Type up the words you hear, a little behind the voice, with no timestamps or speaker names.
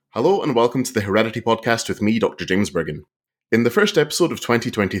Hello and welcome to the Heredity podcast with me, Dr. James Bergen. In the first episode of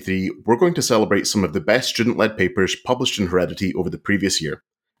 2023, we're going to celebrate some of the best student-led papers published in Heredity over the previous year.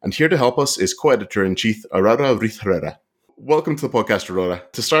 And here to help us is co-editor-in-chief Aurora Ruiz Herrera. Welcome to the podcast, Aurora.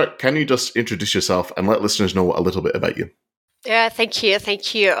 To start, can you just introduce yourself and let listeners know a little bit about you? Yeah, thank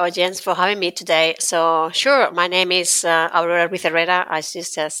you, audience, for having me today. So, sure, my name is Aurora Ruiz Herrera. As you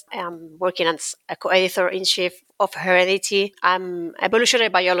said, I'm working as a co-editor-in-chief of Heredity. I'm an evolutionary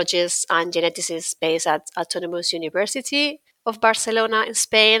biologist and geneticist based at Autonomous University of Barcelona in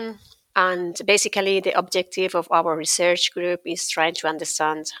Spain. And basically, the objective of our research group is trying to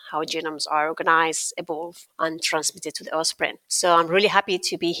understand how genomes are organized, evolve, and transmitted to the offspring. So I'm really happy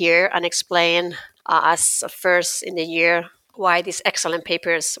to be here and explain as first in the year why these excellent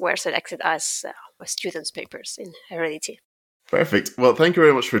papers were selected as students' papers in Heredity. Perfect. Well, thank you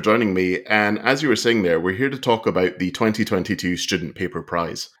very much for joining me. And as you were saying there, we're here to talk about the 2022 Student Paper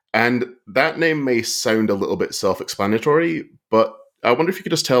Prize. And that name may sound a little bit self-explanatory, but I wonder if you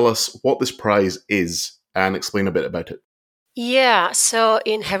could just tell us what this prize is and explain a bit about it. Yeah, so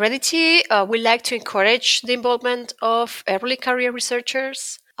in Heredity, we like to encourage the involvement of early career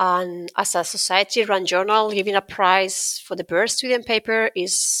researchers. And as a society-run journal, giving a prize for the best student paper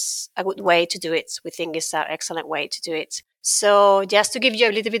is a good way to do it. We think it's an excellent way to do it. So just to give you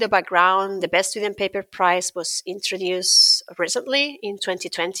a little bit of background, the Best Student Paper Prize was introduced recently in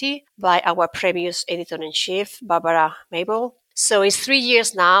 2020 by our previous editor-in-chief, Barbara Mabel. So it's 3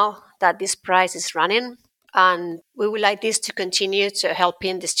 years now that this prize is running. And we would like this to continue to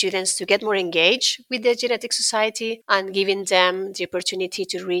helping the students to get more engaged with the genetic society and giving them the opportunity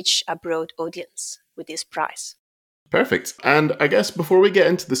to reach a broad audience with this prize. Perfect. And I guess before we get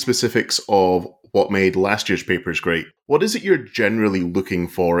into the specifics of what made last year's papers great, what is it you're generally looking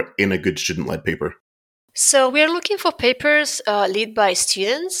for in a good student-led paper? So we are looking for papers led by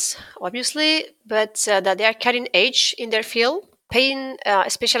students, obviously, but that they are cutting edge in their field, paying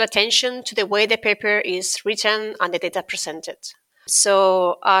special attention to the way the paper is written and the data presented.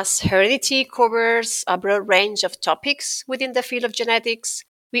 So as Heredity covers a broad range of topics within the field of genetics,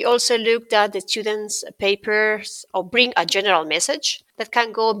 we also looked at the students' papers or bring a general message that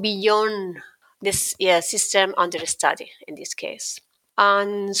can go beyond this system under study in this case.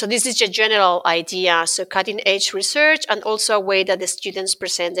 And so this is a general idea, so cutting-edge research and also a way that the students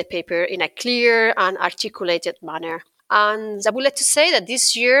present the paper in a clear and articulated manner. And I would like to say that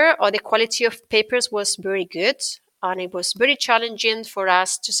this year, the quality of papers was very good, and it was very challenging for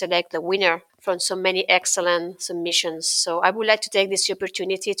us to select the winner from so many excellent submissions. So I would like to take this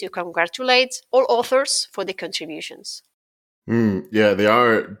opportunity to congratulate all authors for the contributions. Yeah, they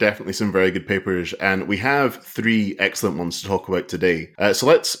are definitely some very good papers, and we have 3 excellent ones to talk about today. So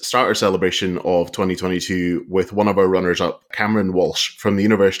let's start our celebration of 2022 with one of our runners-up, Cameron Walsh from the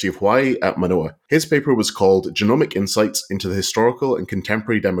University of Hawaii at Manoa. His paper was called Genomic Insights into the Historical and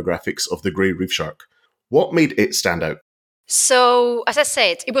Contemporary Demographics of the Grey Reef Shark. What made it stand out? So, as I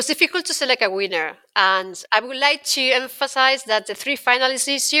said, it was difficult to select a winner. And I would like to emphasize that the 3 finalists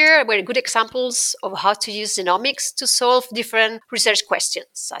this year were good examples of how to use genomics to solve different research questions,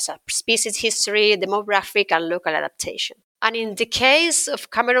 such as species history, demographic, and local adaptation. And in the case of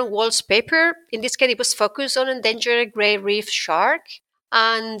Cameron Walsh's paper, in this case, it was focused on endangered grey reef shark.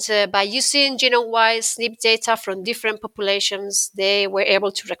 And by using genome-wise SNP data from different populations, they were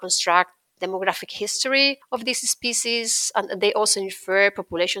able to reconstruct demographic history of these species, and they also infer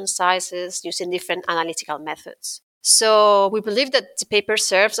population sizes using different analytical methods. So we believe that the paper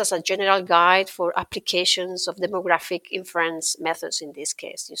serves as a general guide for applications of demographic inference methods in this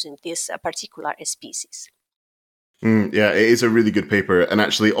case, using this particular species. Yeah, it is a really good paper, and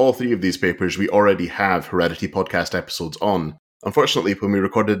actually all 3 of these papers we already have Heredity podcast episodes on. Unfortunately, when we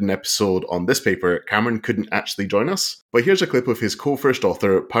recorded an episode on this paper, Cameron couldn't actually join us, but here's a clip of his co-first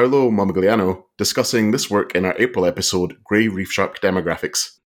author, Paolo Momigliano, discussing this work in our April episode, Grey Reef Shark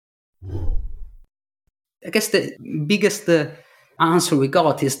Demographics. I guess the biggest answer we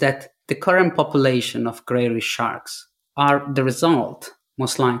got is that the current population of grey reef sharks are the result,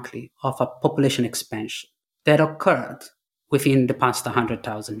 most likely, of a population expansion that occurred within the past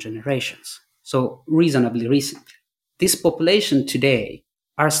 100,000 generations, so reasonably recently. This population today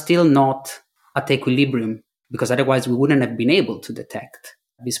are still not at equilibrium because otherwise we wouldn't have been able to detect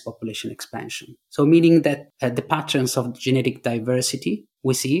this population expansion. So meaning that the patterns of genetic diversity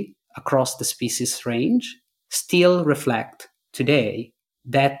we see across the species range still reflect today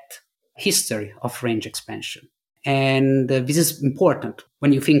that history of range expansion. And this is important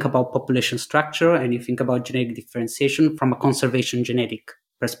when you think about population structure and you think about genetic differentiation from a conservation genetic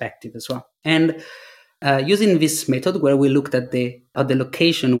perspective as well. And Using this method, where we looked at the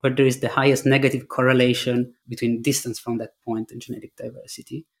location where there is the highest negative correlation between distance from that point and genetic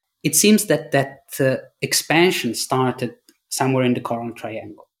diversity, it seems that expansion started somewhere in the coral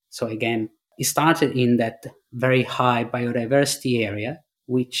triangle. So again, it started in that very high biodiversity area,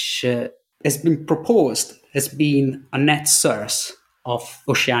 which has been proposed as being a net source of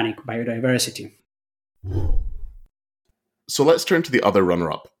oceanic biodiversity. So let's turn to the other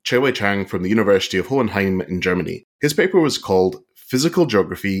runner-up, Chewei Chang from the University of Hohenheim in Germany. His paper was called Physical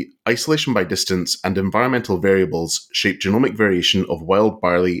Geography, Isolation by Distance and Environmental Variables Shape Genomic Variation of Wild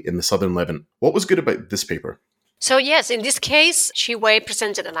Barley in the Southern Levant. What was good about this paper? So yes, in this case, Chewei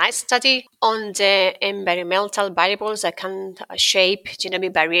presented a nice study on the environmental variables that can shape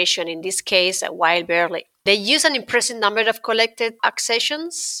genomic variation, in this case, wild barley. They used an impressive number of collected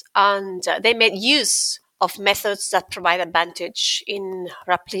accessions, and they made use of methods that provide advantage in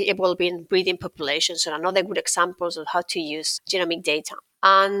rapidly evolving breeding populations, and another good examples of how to use genomic data.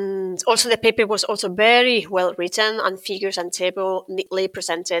 And also the paper was also very well written, and figures and table neatly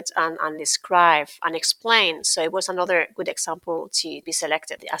presented and described and explained. So it was another good example to be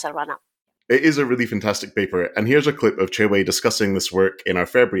selected as a runner. It is a really fantastic paper, and here's a clip of Chewei discussing this work in our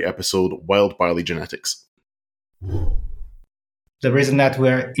February episode, Wild Barley Genetics. The reason that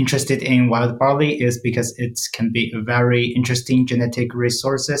we're interested in wild barley is because it can be a very interesting genetic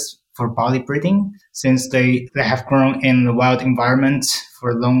resources for barley breeding, since they have grown in the wild environment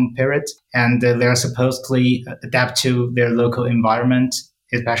for a long period, and they are supposedly adapt to their local environment,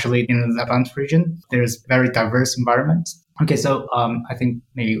 especially in the Levant region. There's very diverse environment. Okay, so I think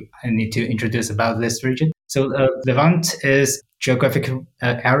maybe I need to introduce about this region. So Levant is geographic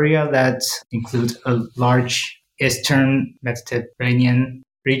area that includes a large Eastern Mediterranean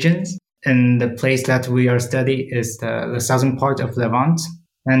regions. And the place that we are studying is the southern part of Levant.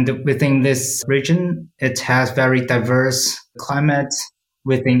 And within this region, it has very diverse climate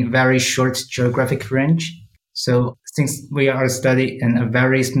within very short geographic range. So since we are studying in a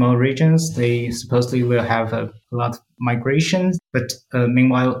very small regions, they supposedly will have a lot of migration. But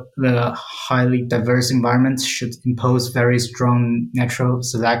meanwhile, the highly diverse environment should impose very strong natural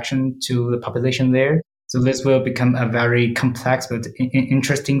selection to the population there. So this will become a very complex but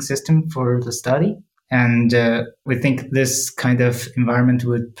interesting system for the study. And we think this kind of environment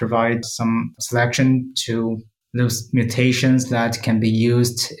would provide some selection to those mutations that can be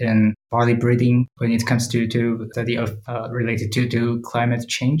used in barley breeding when it comes to the study of related to climate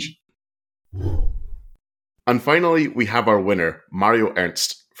change. And finally, we have our winner, Mario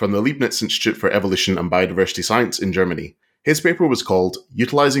Ernst, from the Leibniz Institute for Evolution and Biodiversity Science in Germany. His paper was called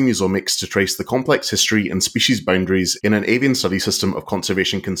Utilizing Museomics to Trace the Complex History and Species Boundaries in an Avian Study System of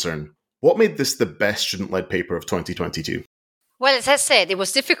Conservation Concern. What made this the best student-led paper of 2022? Well, as I said, it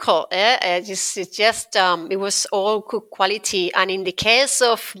was difficult. It was all good quality. And in the case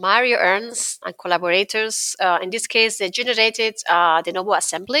of Mario Ernst and collaborators, in this case, they generated de novo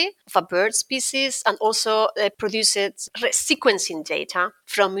assembly of a bird species, and also produced sequencing data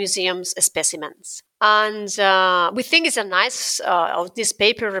from museums specimens. And we think it's a nice, this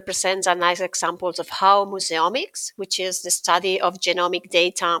paper represents a nice examples of how museomics, which is the study of genomic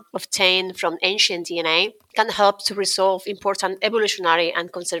data obtained from ancient DNA, can help to resolve important evolutionary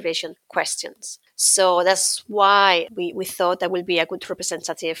and conservation questions. So that's why we thought that will be a good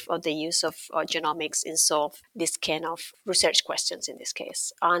representative of the use of genomics in solve this kind of research questions in this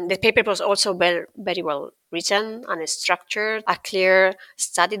case. And the paper was also very well written and structured, a clear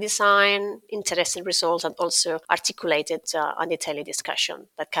study design, interesting results, and also articulated and detailed discussion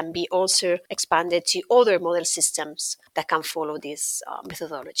that can be also expanded to other model systems that can follow this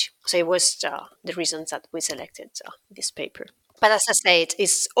methodology. So it was the reasons that we selected this paper. But as I said,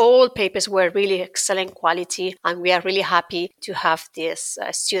 all papers were really excellent quality, and we are really happy to have these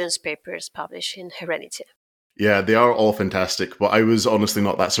students' papers published in Heredity. Yeah, they are all fantastic, but I was honestly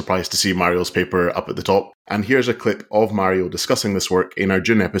not that surprised to see Mario's paper up at the top. And here's a clip of Mario discussing this work in our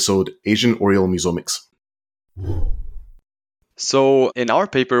June episode, Asian Oriole Museomics. So in our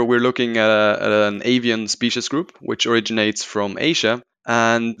paper, we're looking at an avian species group, which originates from Asia.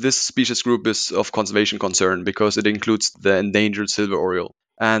 And this species group is of conservation concern because it includes the endangered silver oriole.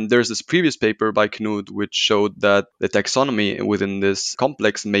 And there's this previous paper by Knut which showed that the taxonomy within this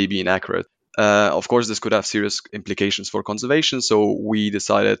complex may be inaccurate. Of course, this could have serious implications for conservation, so we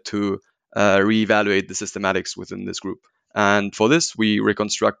decided to reevaluate the systematics within this group. And for this, we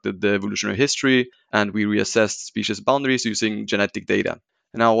reconstructed the evolutionary history and we reassessed species boundaries using genetic data.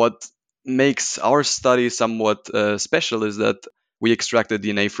 Now, what makes our study somewhat special is that we extracted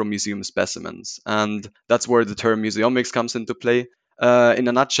DNA from museum specimens. And that's where the term museomics comes into play. In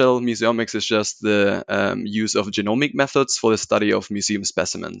a nutshell, museomics is just the use of genomic methods for the study of museum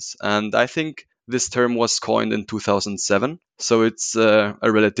specimens. And I think this term was coined in 2007, so it's a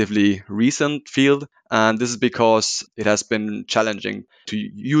relatively recent field. And this is because it has been challenging to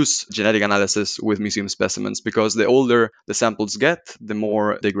use genetic analysis with museum specimens, because the older the samples get, the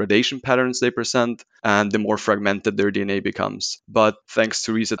more degradation patterns they present, and the more fragmented their DNA becomes. But thanks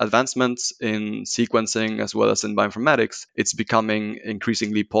to recent advancements in sequencing as well as in bioinformatics, it's becoming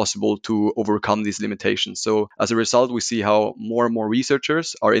increasingly possible to overcome these limitations. So as a result, we see how more and more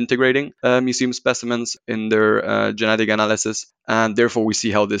researchers are integrating museum specimens in their genetic analysis, and therefore we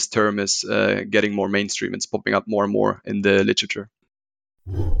see how this term is getting more mainstream. It's popping up more and more in the literature.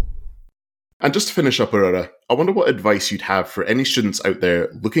 And just to finish up, Aurora, I wonder what advice you'd have for any students out there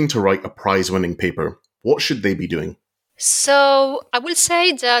looking to write a prize-winning paper. What should they be doing? So I will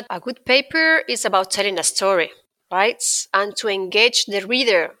say that a good paper is about telling a story, right? And to engage the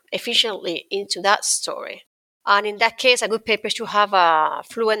reader efficiently into that story. And in that case, a good paper should have a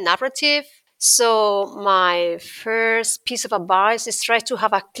fluent narrative. So my first piece of advice is try to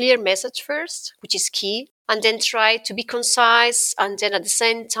have a clear message first, which is key, and then try to be concise, and then at the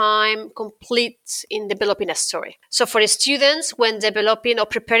same time complete in developing a story. So for the students, when developing or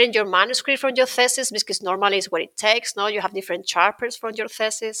preparing your manuscript from your thesis, because normally it's what it takes, no? You have different chapters from your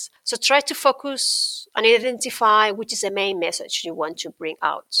thesis. So try to focus and identify which is the main message you want to bring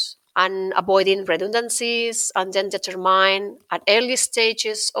out, and avoiding redundancies, and then determine at early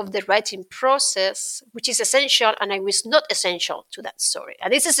stages of the writing process which is essential and which is not essential to that story.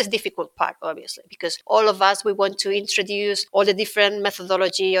 And this is a difficult part, obviously, because all of us, we want to introduce all the different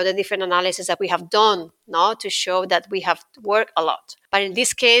methodology or the different analysis that we have done, no, to show that we have worked a lot. But in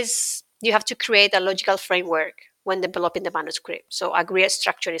this case, you have to create a logical framework when developing the manuscript. So a great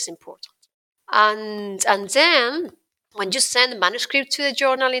structure is important. And then when you send the manuscript to the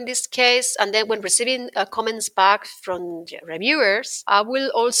journal in this case, and then when receiving comments back from the reviewers, I will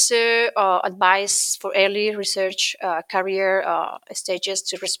also advise for early research career stages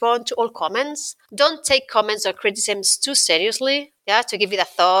to respond to all comments. Don't take comments or criticisms too seriously, to give it a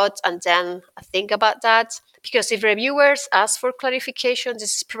thought and then think about that. Because if reviewers ask for clarification,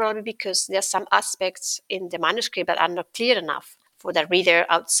 this is probably because there are some aspects in the manuscript that are not clear enough for the reader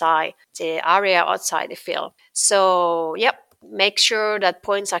outside the area, outside the field. So, make sure that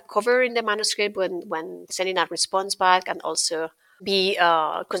points are covered in the manuscript when sending a response back, and also be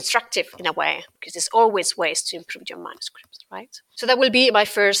constructive in a way, because there's always ways to improve your manuscripts, right? So that will be my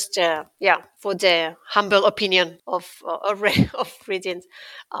first, for the humble opinion of reading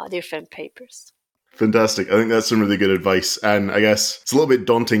different papers. Fantastic. I think that's some really good advice. And I guess it's a little bit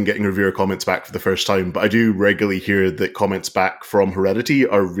daunting getting reviewer comments back for the first time, but I do regularly hear that comments back from Heredity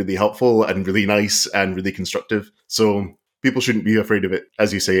are really helpful and really nice and really constructive. So people shouldn't be afraid of it.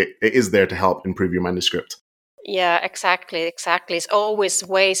 As you say, it is there to help improve your manuscript. Yeah, exactly. It's always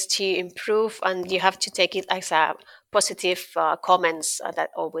ways to improve, and you have to take it as a positive comments that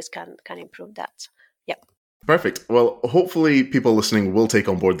always can improve that. Yeah. Perfect. Well, hopefully people listening will take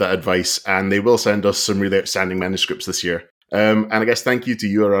on board that advice, and they will send us some really outstanding manuscripts this year. And I guess thank you to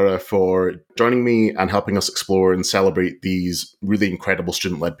you, Aurora, for joining me and helping us explore and celebrate these really incredible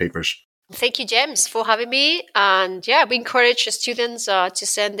student-led papers. Thank you, James, for having me. And we encourage students to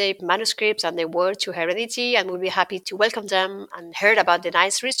send their manuscripts and their work to Heredity, and we'll be happy to welcome them and hear about the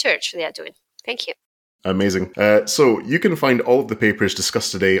nice research they are doing. Thank you. Amazing. So you can find all of the papers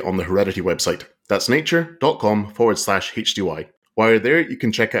discussed today on the Heredity website. That's nature.com/HDY. While you're there, you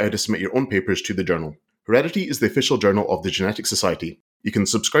can check out how to submit your own papers to the journal. Heredity is the official journal of the Genetic Society. You can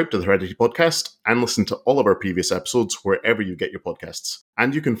subscribe to the Heredity podcast and listen to all of our previous episodes wherever you get your podcasts.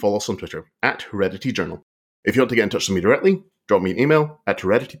 And you can follow us on Twitter @HeredityJournal. If you want to get in touch with me directly, drop me an email at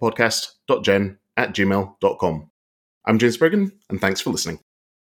hereditypodcast.gen@gmail.com. I'm James Bergen, and thanks for listening.